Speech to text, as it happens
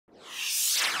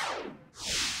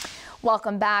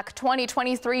Welcome back.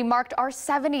 2023 marked our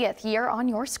 70th year on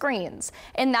your screens.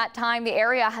 In that time, the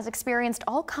area has experienced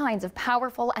all kinds of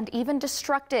powerful and even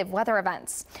destructive weather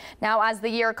events. Now, as the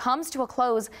year comes to a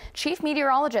close, Chief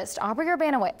Meteorologist Aubrey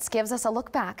Urbanowitz gives us a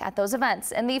look back at those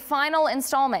events in the final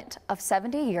installment of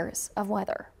 70 Years of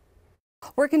Weather.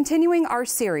 We're continuing our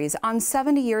series on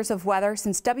 70 years of weather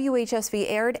since WHSV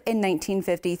aired in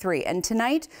 1953. And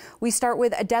tonight, we start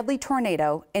with a deadly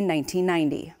tornado in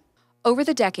 1990. Over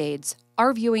the decades,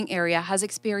 our viewing area has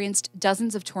experienced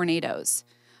dozens of tornadoes.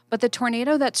 But the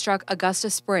tornado that struck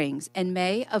Augusta Springs in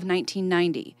May of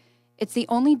 1990, it's the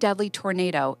only deadly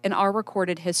tornado in our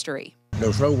recorded history.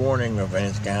 There's no warning of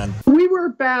any kind. We were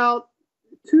about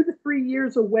 2 to 3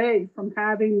 years away from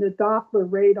having the Doppler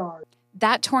radar.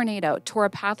 That tornado tore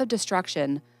a path of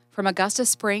destruction from Augusta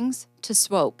Springs to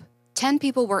Swope. 10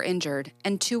 people were injured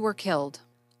and 2 were killed.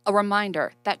 A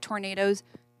reminder that tornadoes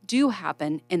do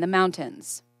happen in the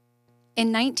mountains.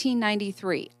 In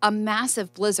 1993, a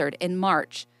massive blizzard in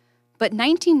March, but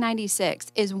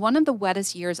 1996 is one of the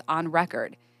wettest years on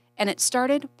record, and it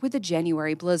started with a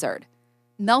January blizzard.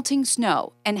 Melting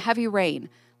snow and heavy rain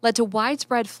led to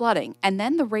widespread flooding, and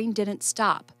then the rain didn't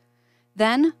stop.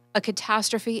 Then, a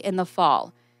catastrophe in the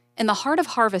fall. In the heart of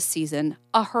harvest season,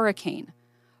 a hurricane.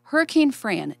 Hurricane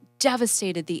Fran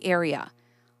devastated the area.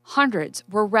 Hundreds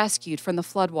were rescued from the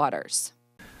floodwaters.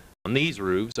 On these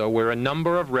roofs are where a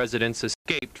number of residents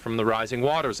escaped from the rising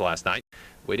waters last night,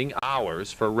 waiting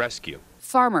hours for rescue.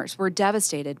 Farmers were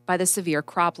devastated by the severe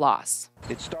crop loss.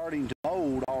 It's starting to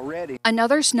mold already.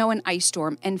 Another snow and ice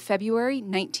storm in February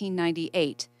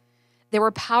 1998. There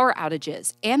were power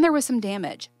outages and there was some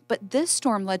damage, but this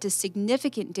storm led to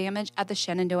significant damage at the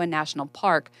Shenandoah National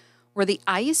Park, where the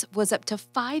ice was up to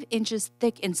 5 inches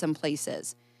thick in some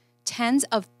places. Tens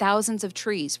of thousands of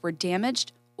trees were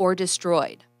damaged or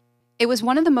destroyed. It was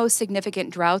one of the most significant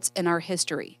droughts in our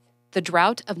history, the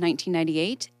drought of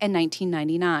 1998 and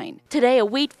 1999. Today, a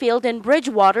wheat field in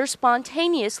Bridgewater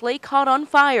spontaneously caught on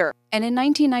fire. And in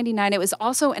 1999, it was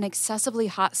also an excessively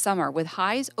hot summer with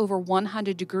highs over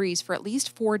 100 degrees for at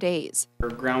least 4 days. Our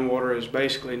groundwater is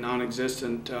basically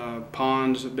non-existent.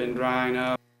 Ponds have been drying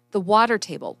up. The water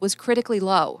table was critically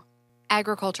low.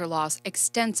 Agriculture loss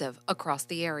extensive across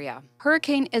the area.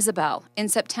 Hurricane Isabel in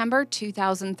September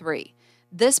 2003.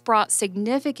 This brought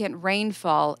significant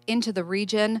rainfall into the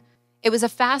region. It was a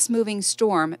fast-moving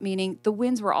storm, meaning the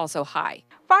winds were also high.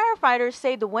 Firefighters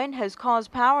say the wind has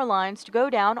caused power lines to go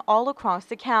down all across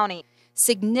the county.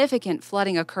 Significant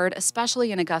flooding occurred,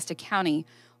 especially in Augusta County,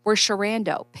 where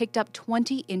Shenandoah picked up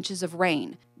 20 inches of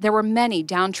rain. There were many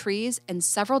downed trees and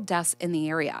several deaths in the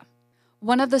area.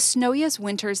 One of the snowiest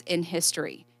winters in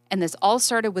history, and this all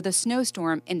started with a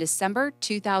snowstorm in December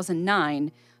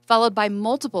 2009, followed by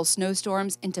multiple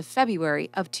snowstorms into February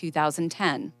of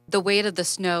 2010. The weight of the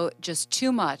snow just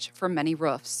too much for many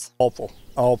roofs. Awful.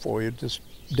 It just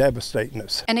devastating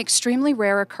us. An extremely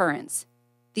rare occurrence.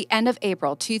 The end of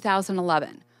April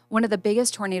 2011, one of the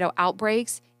biggest tornado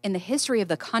outbreaks in the history of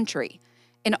the country.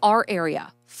 In our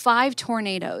area, 5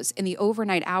 tornadoes in the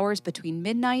overnight hours between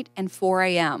midnight and 4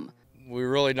 a.m. We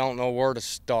really don't know where to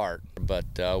start,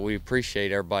 but we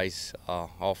appreciate everybody's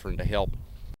offering to help.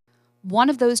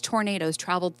 One of those tornadoes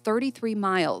traveled 33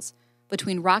 miles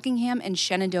between Rockingham and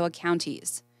Shenandoah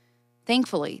counties.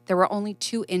 Thankfully, there were only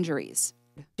 2 injuries.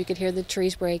 You could hear the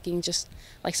trees breaking, just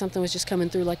like something was just coming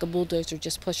through like a bulldozer,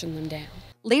 just pushing them down.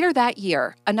 Later that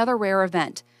year, another rare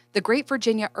event, the Great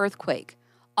Virginia Earthquake,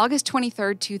 August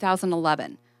 23,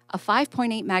 2011, a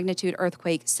 5.8 magnitude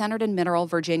earthquake centered in Mineral,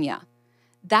 Virginia.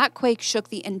 That quake shook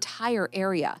the entire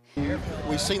area.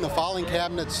 We've seen the filing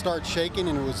cabinets start shaking,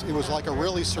 and it was like a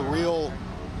really surreal,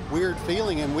 weird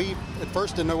feeling, and we at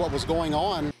first didn't know what was going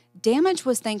on. Damage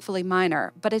was thankfully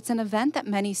minor, but it's an event that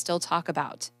many still talk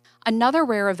about. Another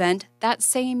rare event that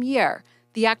same year,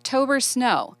 the October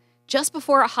snow. Just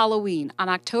before Halloween, on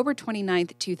October 29,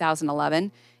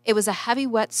 2011, it was a heavy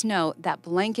wet snow that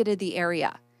blanketed the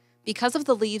area. Because of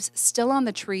the leaves still on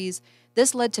the trees,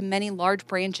 this led to many large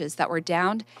branches that were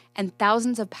downed and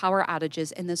thousands of power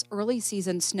outages in this early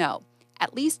season snow.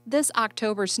 At least this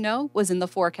October snow was in the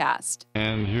forecast.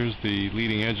 And here's the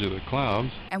leading edge of the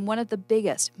clouds. And one of the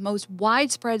biggest, most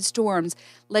widespread storms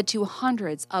led to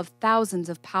hundreds of thousands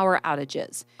of power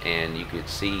outages. And you could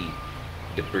see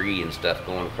debris and stuff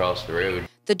going across the road.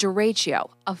 The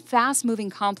derecho, a fast-moving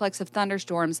complex of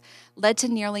thunderstorms, led to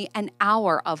nearly an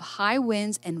hour of high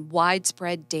winds and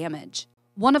widespread damage.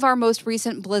 One of our most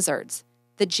recent blizzards,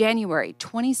 the January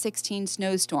 2016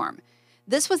 snowstorm.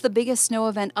 This was the biggest snow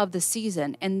event of the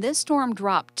season, and this storm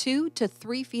dropped 2 to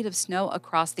 3 feet of snow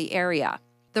across the area.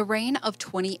 The rain of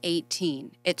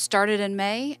 2018. It started in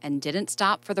May and didn't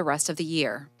stop for the rest of the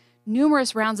year.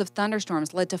 Numerous rounds of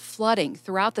thunderstorms led to flooding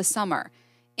throughout the summer.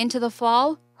 Into the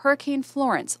fall, Hurricane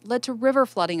Florence led to river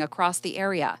flooding across the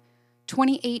area.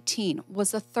 2018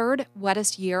 was the third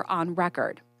wettest year on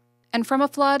record. And from a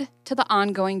flood to the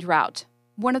ongoing drought,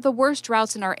 one of the worst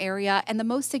droughts in our area and the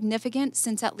most significant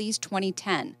since at least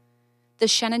 2010. The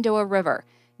Shenandoah River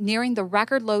nearing the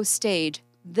record low stage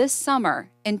this summer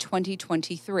in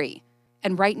 2023.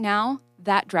 And right now,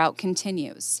 that drought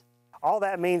continues. All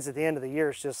that means at the end of the year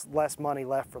is just less money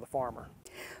left for the farmer.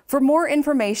 For more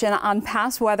information on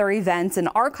past weather events and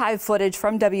archive footage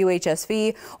from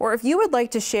WHSV, or if you would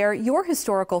like to share your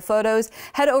historical photos,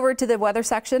 head over to the weather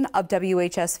section of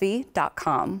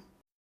WHSV.com.